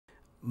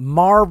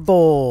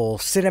Marvel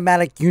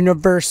Cinematic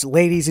Universe,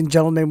 ladies and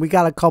gentlemen. We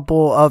got a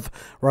couple of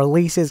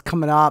releases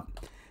coming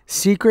up.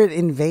 Secret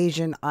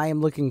Invasion, I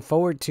am looking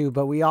forward to,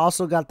 but we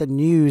also got the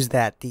news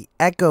that the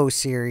Echo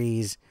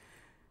series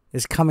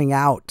is coming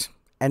out.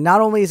 And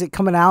not only is it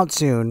coming out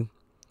soon,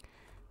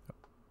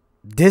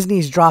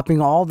 Disney's dropping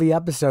all the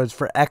episodes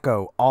for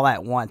Echo all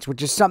at once,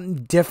 which is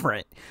something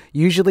different.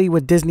 Usually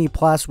with Disney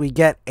Plus, we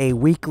get a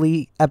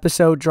weekly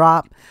episode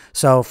drop.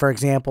 So, for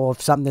example,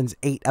 if something's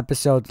 8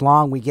 episodes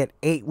long, we get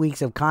 8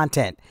 weeks of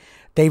content.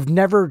 They've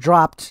never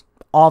dropped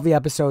all the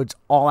episodes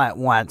all at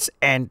once.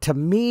 And to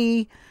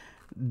me,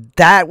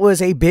 that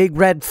was a big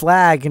red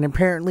flag. And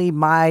apparently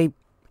my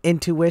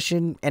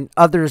intuition and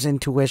others'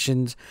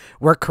 intuitions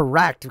were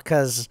correct,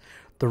 because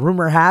the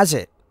rumor has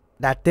it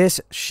that this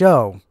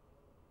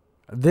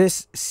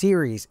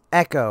series,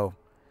 Echo,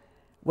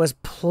 was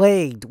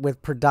plagued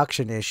with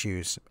production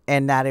issues,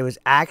 and that it was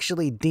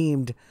actually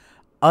deemed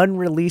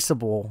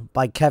unreleasable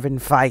by Kevin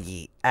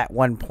Feige at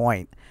one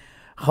point.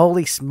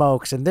 Holy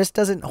smokes. And this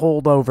doesn't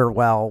hold over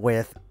well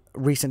with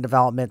recent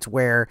developments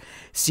where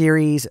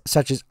series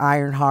such as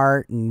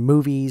Ironheart and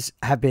movies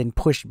have been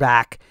pushed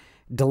back,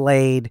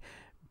 delayed,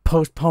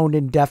 postponed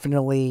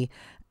indefinitely,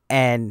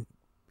 and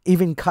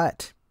even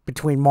cut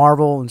between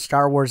Marvel and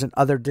Star Wars and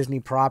other Disney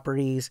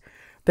properties.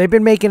 They've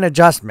been making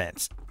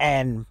adjustments,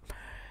 and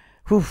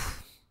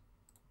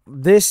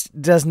this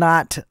does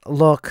not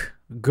look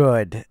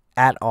good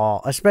at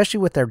all, especially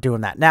with they're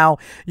doing that. Now,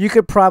 you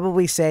could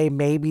probably say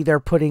maybe they're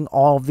putting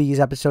all of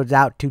these episodes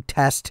out to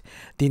test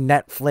the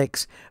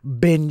Netflix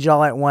binge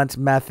all at once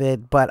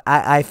method, but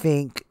I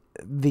think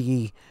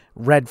the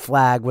red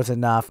flag was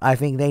enough. I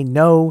think they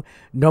know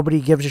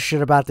nobody gives a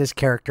shit about this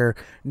character.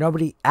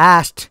 Nobody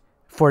asked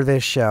for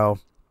this show.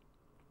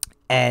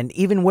 And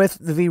even with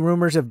the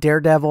rumors of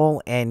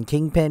Daredevil and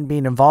Kingpin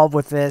being involved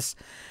with this,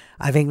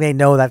 I think they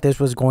know that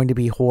this was going to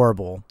be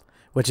horrible,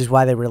 which is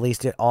why they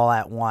released it all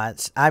at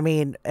once. I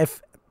mean,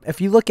 if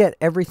you look at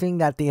everything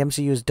that the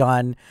MCU has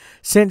done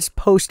since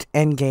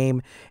post-Endgame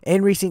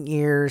in recent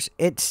years,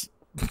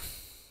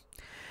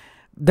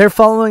 they're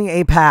following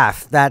a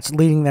path that's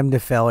leading them to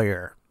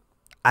failure.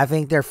 I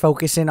think they're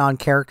focusing on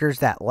characters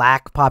that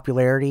lack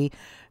popularity.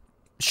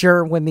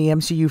 Sure, when the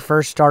MCU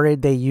first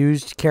started, they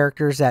used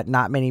characters that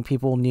not many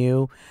people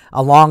knew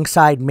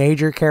alongside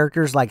major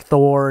characters like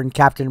Thor and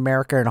Captain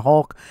America and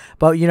Hulk.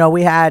 But,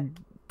 we had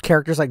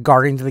characters like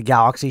Guardians of the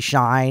Galaxy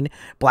shine,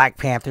 Black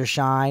Panther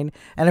shine,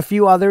 and a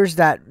few others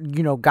that,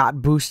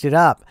 got boosted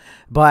up.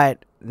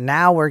 But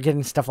now we're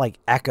getting stuff like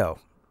Echo.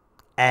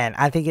 And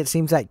I think it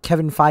seems like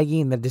Kevin Feige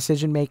and the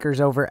decision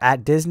makers over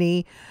at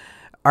Disney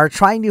are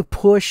trying to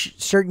push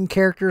certain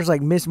characters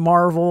like Miss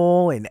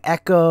Marvel and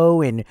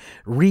Echo and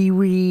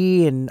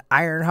Riri and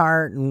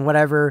Ironheart and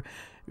whatever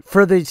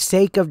for the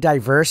sake of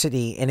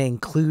diversity and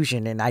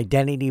inclusion and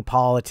identity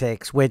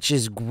politics, which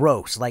is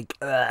gross. Like,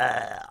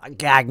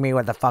 gag me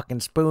with a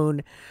fucking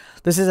spoon.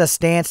 This is a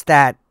stance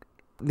that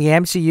the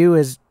MCU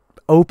has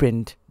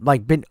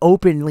been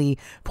openly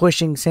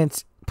pushing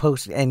since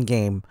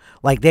post-Endgame.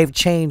 Like, they've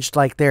changed,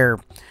 like, their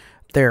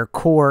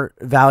core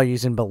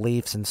values and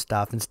beliefs and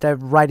stuff. Instead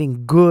of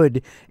writing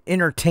good,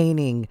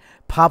 entertaining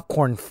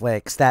popcorn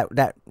flicks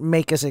that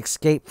make us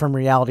escape from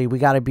reality, we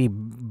got to be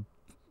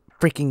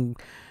freaking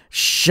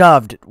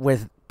shoved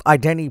with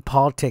identity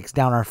politics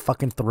down our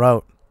fucking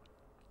throat.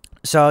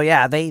 So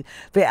yeah, they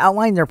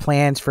outlined their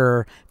plans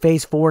for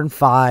phase 4 and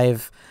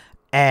 5,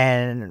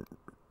 and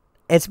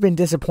it's been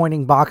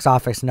disappointing box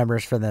office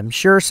numbers for them.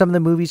 Sure, some of the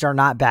movies are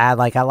not bad.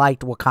 Like, I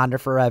liked Wakanda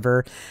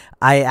Forever.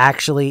 I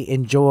actually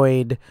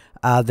enjoyed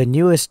the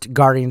newest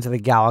Guardians of the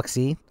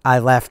Galaxy. I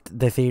left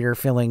the theater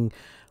feeling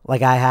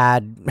like I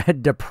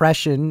had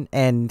depression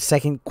and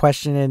second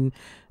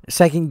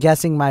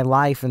guessing my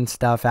life and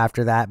stuff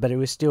after that, but it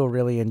was still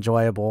really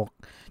enjoyable.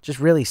 Just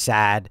really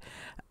sad.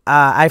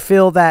 I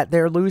feel that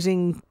they're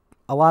losing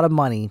a lot of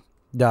money,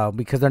 though,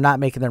 because they're not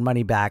making their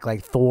money back.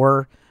 Like,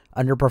 Thor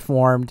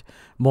underperformed,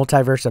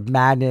 Multiverse of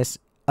Madness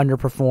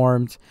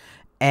underperformed,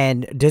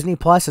 and Disney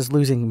Plus is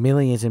losing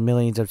millions and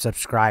millions of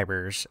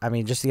subscribers. I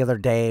mean, just the other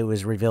day it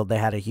was revealed they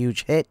had a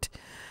huge hit.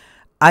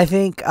 I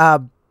think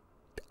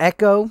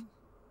Echo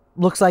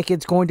looks like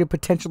it's going to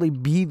potentially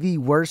be the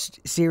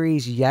worst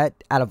series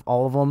yet out of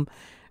all of them,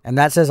 and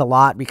that says a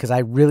lot because I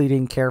really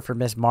didn't care for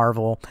Miss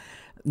Marvel.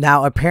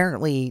 Now,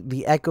 apparently,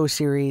 the Echo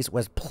series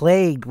was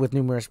plagued with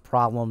numerous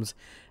problems,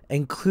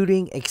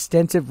 including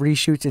extensive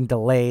reshoots and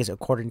delays,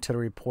 according to the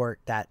report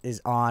that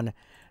is on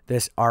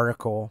this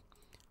article.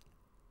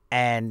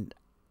 And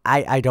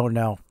I don't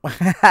know.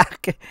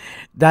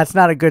 That's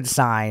not a good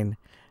sign.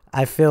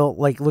 I feel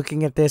like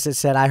looking at this, it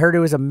said, I heard it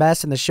was a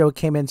mess and the show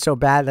came in so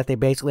bad that they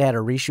basically had to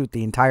reshoot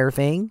the entire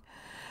thing.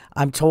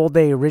 I'm told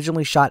they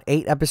originally shot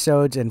 8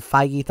 episodes and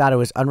Feige thought it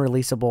was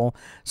unreleasable,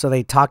 so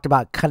they talked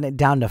about cutting it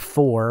down to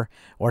 4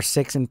 or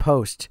 6 in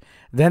post.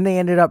 Then they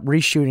ended up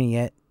reshooting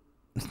it.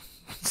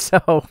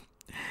 So,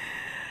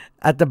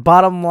 at the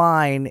bottom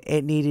line,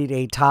 it needed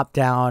a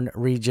top-down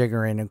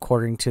rejiggering,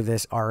 according to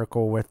this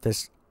article with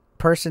this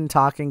person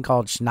talking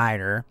called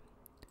Schneider.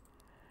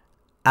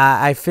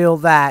 I feel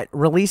that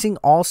releasing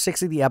all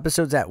 6 of the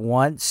episodes at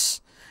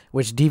once,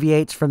 which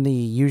deviates from the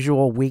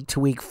usual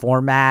week-to-week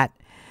format,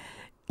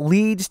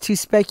 leads to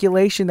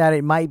speculation that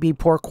it might be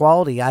poor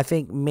quality. I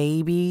think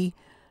maybe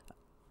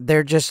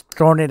they're just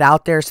throwing it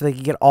out there so they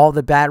can get all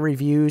the bad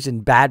reviews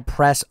and bad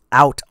press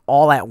out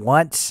all at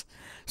once.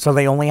 So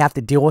they only have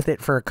to deal with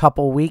it for a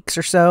couple weeks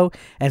or so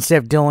instead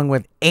of dealing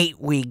with 8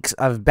 weeks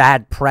of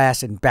bad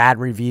press and bad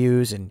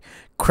reviews and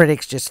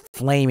critics just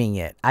flaming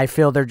it. I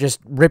feel they're just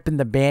ripping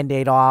the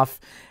Band-Aid off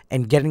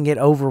and getting it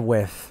over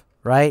with,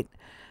 right?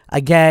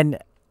 Again,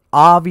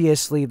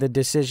 obviously the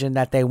decision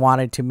that they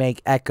wanted to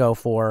make Echo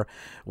for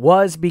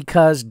was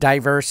because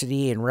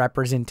diversity and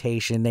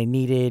representation. They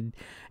needed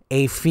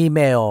a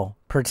female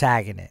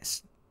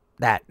protagonist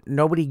that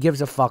nobody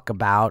gives a fuck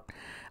about.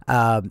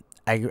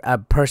 A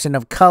person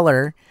of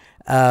color.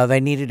 They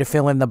needed to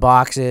fill in the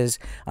boxes.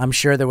 I'm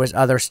sure there was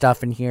other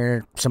stuff in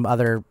here, some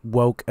other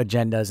woke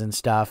agendas and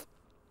stuff.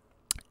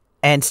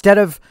 And instead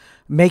of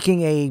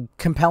making a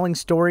compelling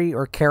story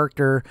or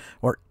character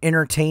or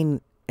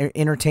entertaining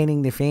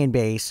the fan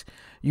base,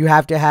 you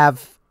have to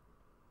have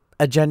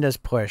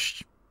agendas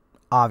pushed.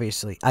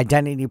 Obviously,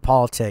 identity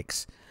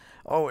politics.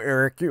 Oh,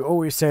 Eric, you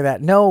always say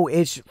that. No,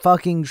 it's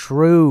fucking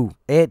true.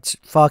 It's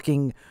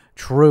fucking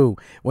true.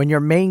 When your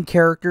main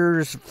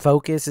character's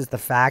focus is the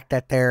fact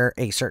that they're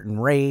a certain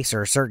race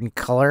or a certain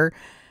color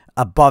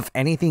above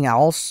anything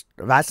else,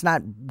 that's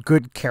not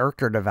good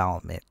character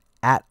development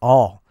at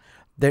all.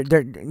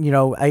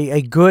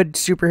 A good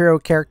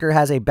superhero character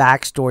has a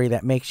backstory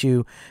that makes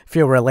you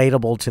feel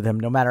relatable to them,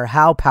 no matter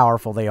how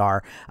powerful they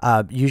are.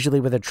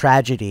 Usually with a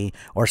tragedy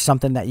or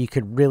something that you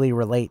could really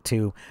relate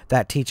to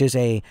that teaches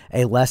a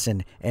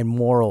lesson in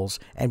morals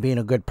and being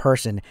a good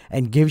person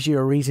and gives you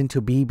a reason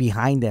to be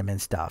behind them and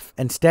stuff.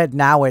 Instead,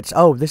 now it's,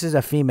 oh, this is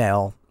a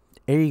female.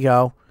 Here you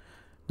go.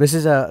 This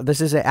is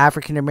an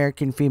African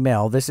American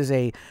female. This is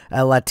a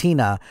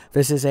Latina.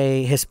 This is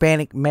a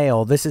Hispanic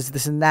male. This is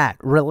this and that.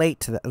 Relate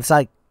to that. It's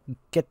like,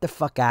 get the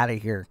fuck out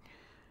of here.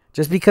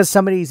 Just because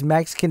somebody's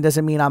Mexican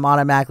doesn't mean I'm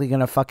automatically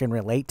gonna fucking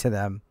relate to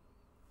them.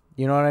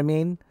 You know what I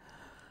mean?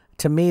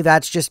 To me,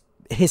 that's just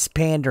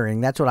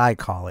hispandering. That's what I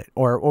call it,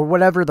 or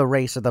whatever the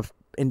race of the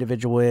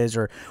individual is,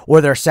 or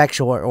their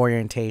sexual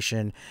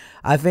orientation.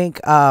 I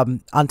think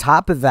on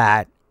top of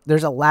that,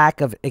 there's a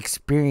lack of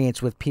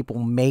experience with people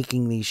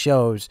making these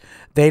shows.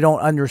 They don't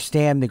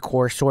understand the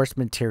core source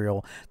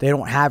material. They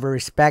don't have a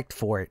respect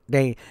for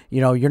it.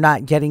 You're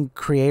not getting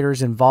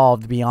creators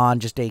involved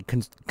beyond just a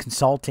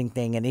consulting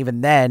thing. And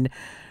even then,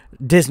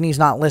 Disney's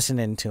not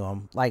listening to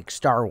them like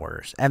Star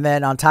Wars. And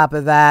then on top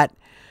of that,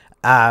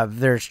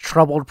 there's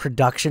troubled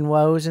production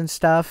woes and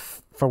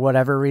stuff for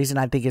whatever reason.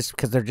 I think it's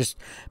because they're just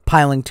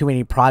piling too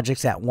many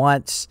projects at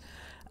once.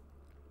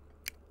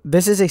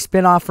 This is a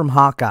spinoff from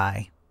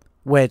Hawkeye,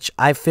 which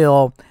I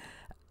feel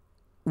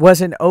was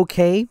an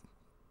okay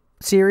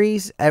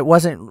series. It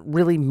wasn't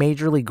really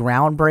majorly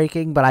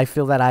groundbreaking, but I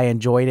feel that I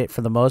enjoyed it for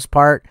the most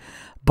part.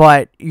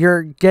 But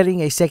you're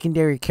getting a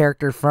secondary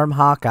character from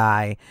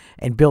Hawkeye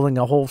and building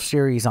a whole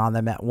series on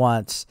them at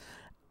once.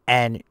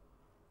 And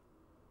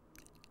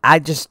I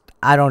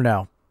don't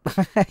know.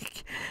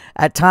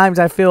 At times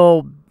I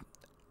feel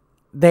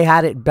they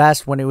had it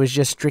best when it was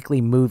just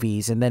strictly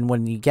movies, and then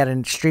when you get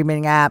a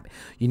streaming app,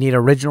 you need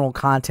original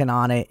content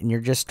on it, and you're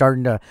just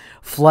starting to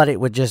flood it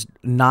with just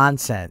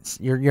nonsense.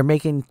 You're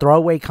making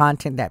throwaway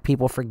content that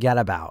people forget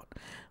about.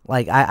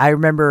 Like I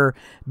remember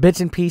bits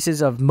and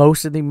pieces of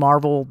most of the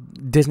Marvel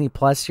Disney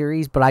Plus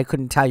series, but I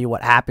couldn't tell you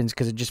what happens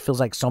because it just feels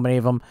like so many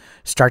of them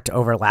start to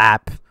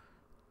overlap,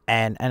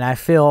 and I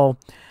feel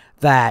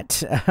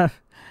that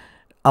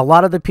a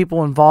lot of the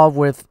people involved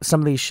with some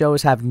of these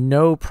shows have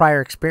no prior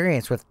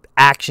experience with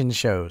action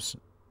shows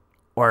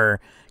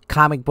or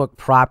comic book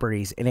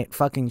properties, and it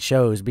fucking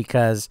shows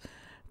because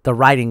the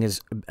writing is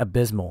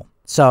abysmal.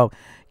 So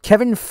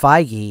Kevin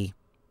Feige,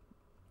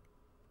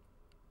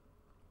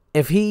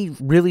 if he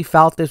really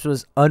felt this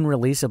was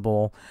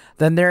unreleasable,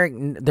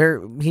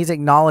 then he's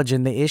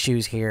acknowledging the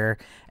issues here,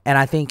 and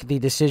I think the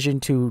decision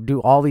to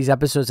do all these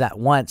episodes at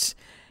once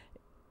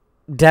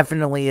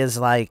definitely is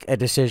like a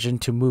decision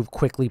to move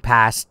quickly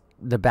past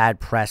the bad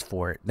press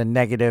for it, the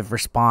negative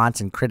response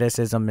and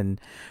criticism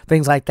and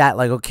things like that.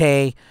 Like,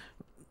 okay,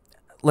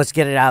 let's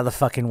get it out of the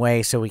fucking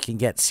way so we can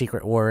get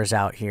Secret Wars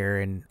out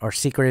here or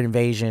Secret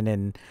Invasion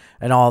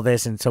and all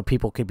this, and so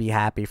people could be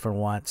happy for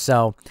once.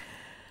 So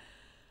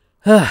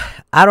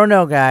I don't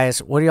know,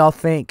 guys. What do y'all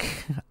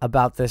think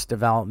about this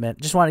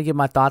development? Just want to give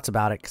my thoughts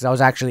about it because I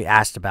was actually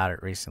asked about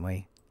it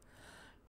recently.